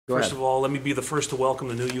First of all, let me be the first to welcome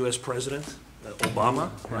the new U.S. President, Obama,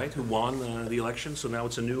 right, who won the election. So now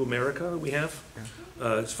it's a new America we have.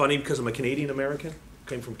 It's funny because I'm a Canadian American,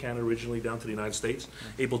 came from Canada originally down to the United States,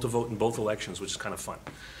 able to vote in both elections, which is kind of fun.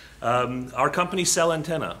 Our company,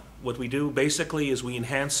 Cellantenna, what we do basically is we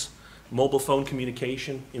enhance mobile phone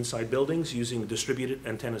communication inside buildings using distributed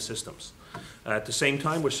antenna systems. At the same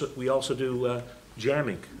time, we also do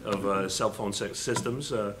jamming of cell phone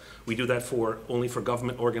systems. We do that only for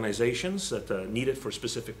government organizations that need it for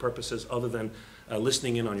specific purposes other than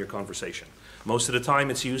listening in on your conversation. Most of the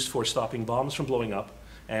time it's used for stopping bombs from blowing up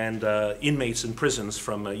and inmates in prisons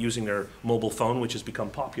from using their mobile phone, which has become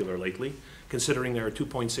popular lately, considering there are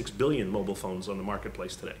 2.6 billion mobile phones on the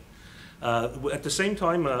marketplace today. At the same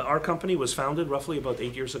time, our company was founded roughly about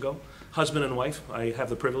 8 years ago. Husband and wife. I have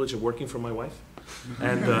the privilege of working for my wife,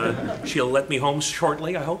 and she'll let me home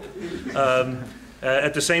shortly, I hope.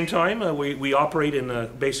 At the same time, we operate in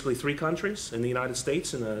basically 3 countries: in the United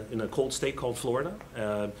States, in a cold state called Florida,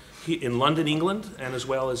 in London, England, and as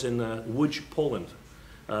well as in Łódź, Poland.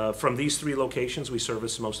 From these 3 locations, we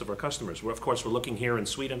service most of our customers. Of course, we're looking here in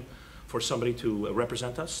Sweden for somebody to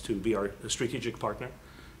represent us, to be our strategic partner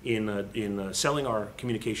in selling our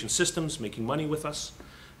communication systems, making money with us,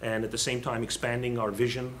 and at the same time expanding our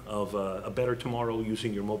vision of a better tomorrow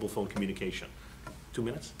using your mobile phone communication. 2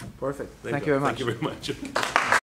 minutes? Perfect. Thank Thank you very much. Thank you very much.